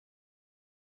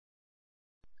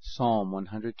Psalm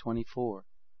 124.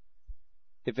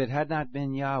 If it had not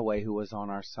been Yahweh who was on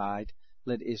our side,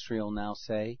 let Israel now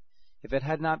say, if it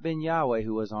had not been Yahweh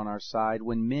who was on our side,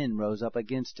 when men rose up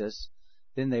against us,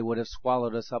 then they would have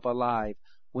swallowed us up alive,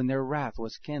 when their wrath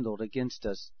was kindled against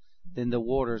us. Then the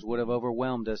waters would have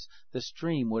overwhelmed us, the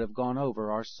stream would have gone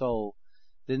over our soul.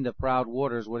 Then the proud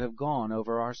waters would have gone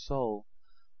over our soul.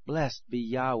 Blessed be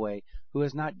Yahweh, who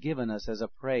has not given us as a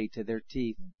prey to their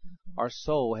teeth. Our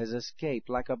soul has escaped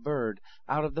like a bird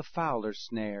out of the fowler's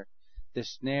snare. The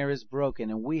snare is broken,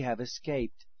 and we have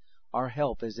escaped. Our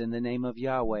help is in the name of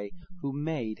Yahweh, who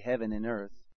made heaven and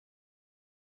earth.